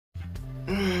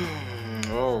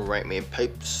Alright, man,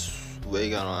 pipes. We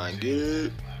gonna get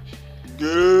it. Get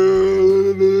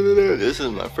it. This is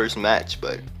my first match,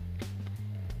 but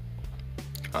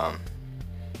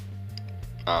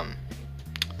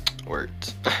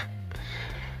words.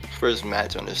 First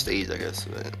match on the stage, I guess.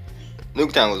 But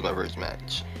Nuketown was my first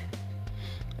match.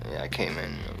 Yeah, I came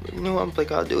in. You know, I'm play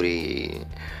Call of Duty.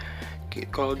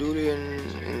 Get Call of Duty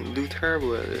and do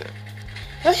terrible at it.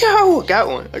 Yo, I got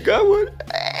one.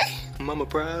 Hey, Mama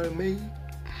proud of me.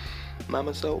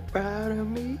 Mama so proud of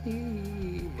me.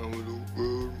 Mama so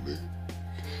proud of me.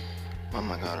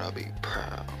 Mama gotta be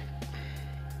proud.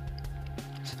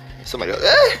 Somebody else.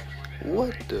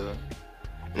 What the?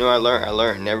 You know, I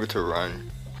learned never to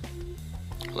run.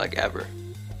 Like ever.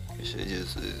 It's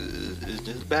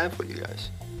just bad for you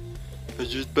guys.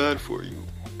 It's just bad for you.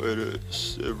 It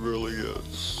is. It really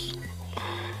is.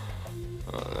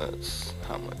 That's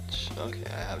how much. Okay,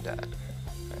 I have that.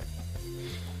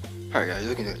 Alright, guys,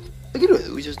 look at this. Look at this.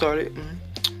 We just started.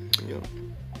 Yep.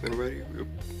 Been ready.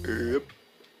 Yep.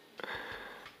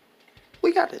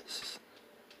 We got this.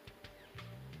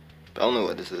 I don't know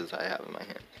what this is I have in my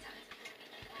hand.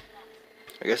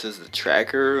 I guess it's the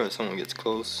tracker when someone gets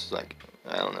close. Like,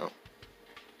 I don't know.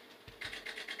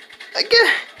 I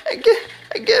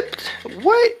get.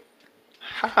 What?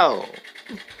 How?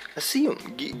 I see him.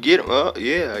 Get him. Oh,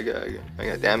 yeah, I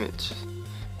got damage.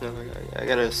 No, I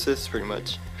got an assist pretty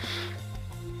much.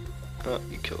 Oh,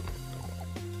 you killed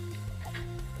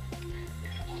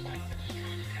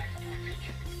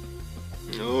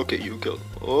him. Okay, you killed him.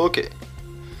 Okay.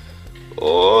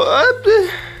 Oh,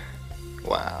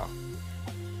 wow.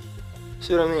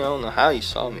 See what I mean? I don't know how he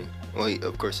saw me. Well,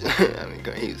 of course, I mean,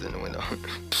 he was in the window.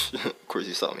 Of course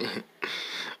he saw me.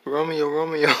 Romeo.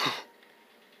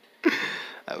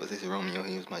 I was his Romeo,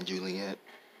 he was my Juliet.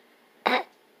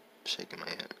 Shaking my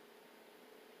head.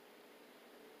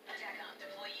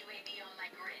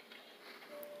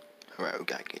 Alright,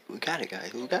 we got it,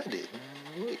 guys. We got it.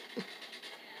 Wait.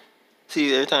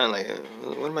 See, every time, like,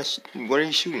 what are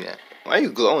you shooting at? Why are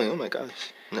you glowing? Oh my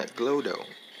gosh. That glow, though.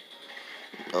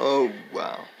 Oh,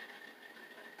 wow.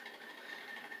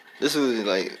 This was,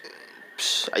 like,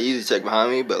 I usually check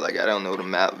behind me, but, like, I don't know the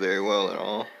map very well at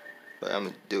all. But I'm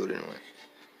gonna do it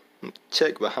anyway.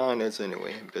 Check behind us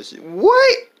anyway, because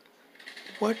what?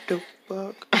 What the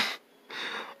fuck?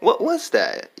 What was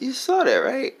that? You saw that,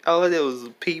 right? All I did was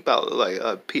peep out, like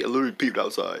I literally peeped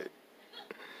outside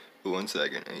for 1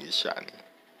 second, and he shot me.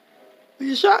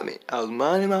 He shot me. I was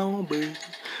minding my own business.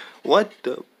 What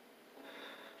the?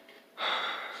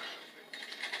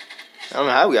 I don't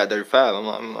know how we got 35.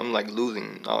 I'm like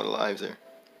losing all the lives there.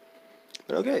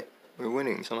 But okay, we're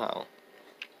winning somehow.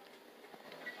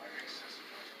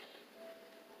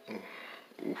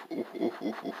 You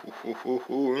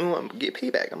know what? I'm gonna get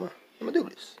payback. I'm gonna do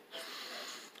this.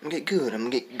 I'm gonna get good. I'm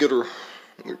gonna get gooder.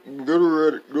 Gooder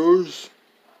at it, guys.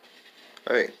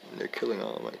 Alright, they're killing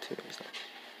all of my teammates now.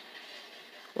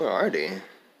 Where are they?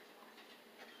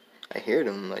 I hear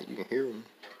them, like you can hear them.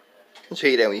 I'll show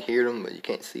you that we hear them, but you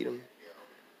can't see them.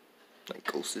 Like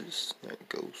ghosts. Like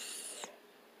ghosts.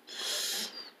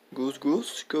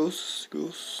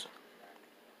 Ghosts.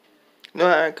 No,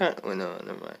 I can't. Well, no,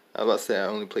 never mind. I was about to say I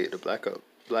only played the Black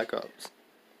Ops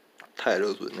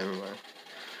titles, but never mind.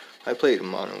 I played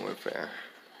Modern Warfare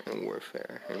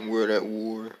and World at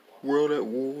War.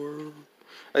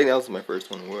 I think that was my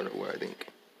first one, World at War. I think.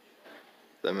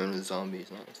 I remember the zombies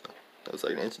and all that stuff. That was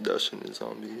like an introduction to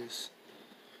zombies.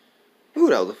 Ooh,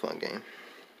 that was a fun game.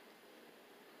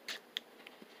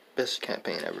 Best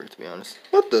campaign ever, to be honest.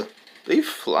 What the? Did he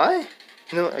fly?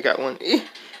 You know, I got one.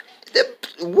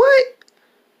 What?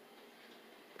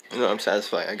 You know, I'm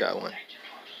satisfied. I got one.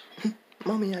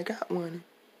 Mommy, I got one.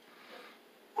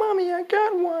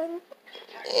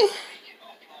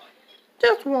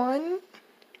 Just one.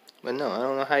 But no, I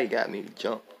don't know how he got me to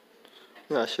jump.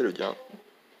 You know, I should have jumped.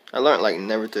 I learned, like,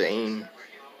 never to aim.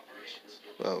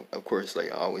 Well, of course,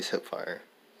 like, I always hip fire.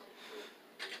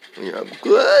 Yeah,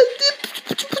 good.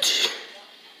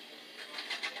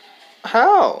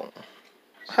 How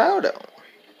though?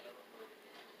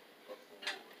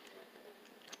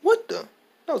 What the?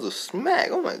 That was a smack.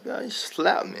 Oh my god, he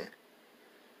slapped me.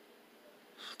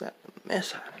 Slapped the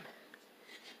mess out of me.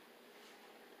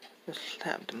 Just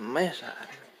slapped the mess out of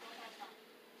me.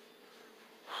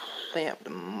 Slapped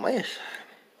the mess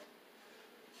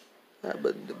out of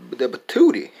me. But the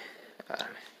patootie out of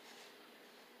me.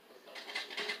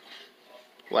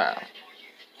 Wow.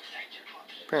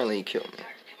 Apparently he killed me.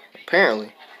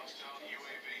 Apparently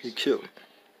he killed me.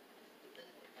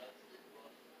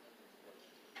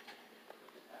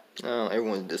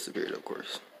 Everyone's disappeared, of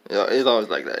course. It's always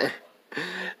like that.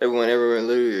 everyone,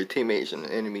 literally your teammates and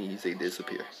the enemies, they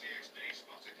disappear.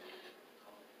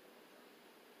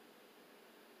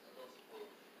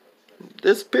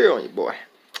 Disappear on you, boy.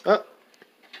 What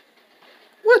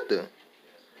the?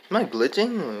 Am I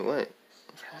glitching or what?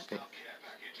 What's happening?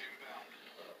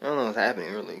 I don't know what's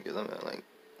happening really, because I'm like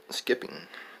skipping.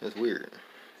 It's weird.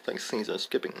 It's like things are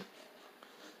skipping.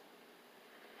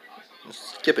 I'm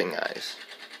skipping, guys.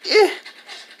 Yeah,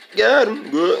 got him.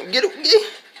 Get him. Yeah.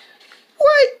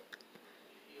 What?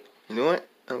 You know what?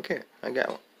 I don't care. I got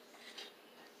one.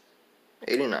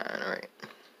 89. All right.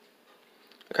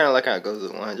 I kind of like how it goes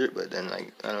to 100, but then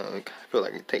like I don't know. I feel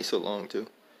like it takes so long too.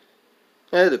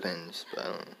 Yeah, it depends, but I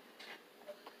don't know.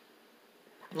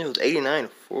 It was 89 to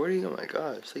 40. Oh my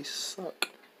gosh, they suck.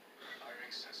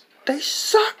 They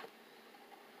suck.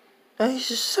 They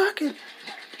just suck it.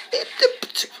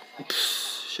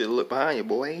 Should look behind you,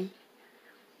 boy.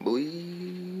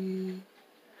 Boy.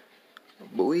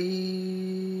 Boy.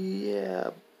 Yeah.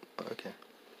 Okay.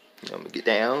 I'm gonna get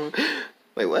down.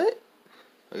 Wait, what?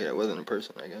 Okay, that wasn't a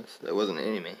person, I guess. That wasn't an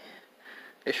enemy.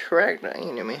 It's Shrek, the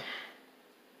enemy.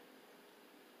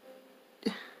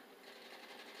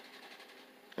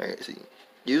 Alright, see.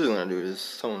 Usually when I do this,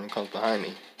 someone comes behind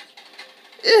me.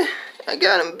 Yeah, I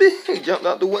got him. He jumped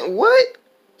out the window. What?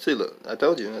 See, look, I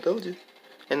told you.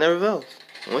 It never fails.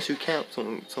 Once you count,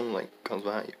 someone like comes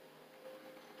behind you.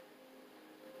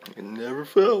 It never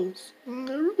fails. It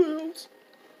never fails.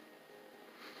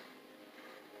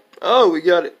 Oh, we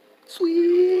got it.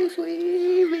 Sweet,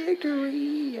 sweet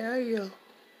victory. Yeah.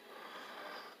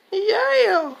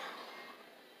 Yeah.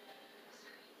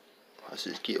 Watch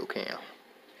this kill cam.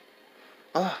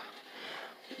 Ah.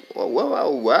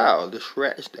 Wow. The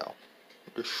shreds, though.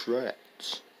 The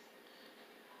shreds.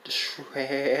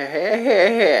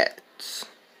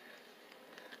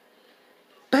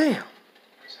 Bam.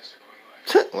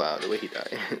 Wow, the way he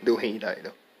died.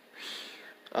 Though.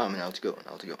 Oh, man, that was a good one,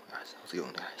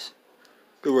 guys.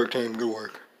 Good work, team. Good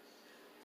work.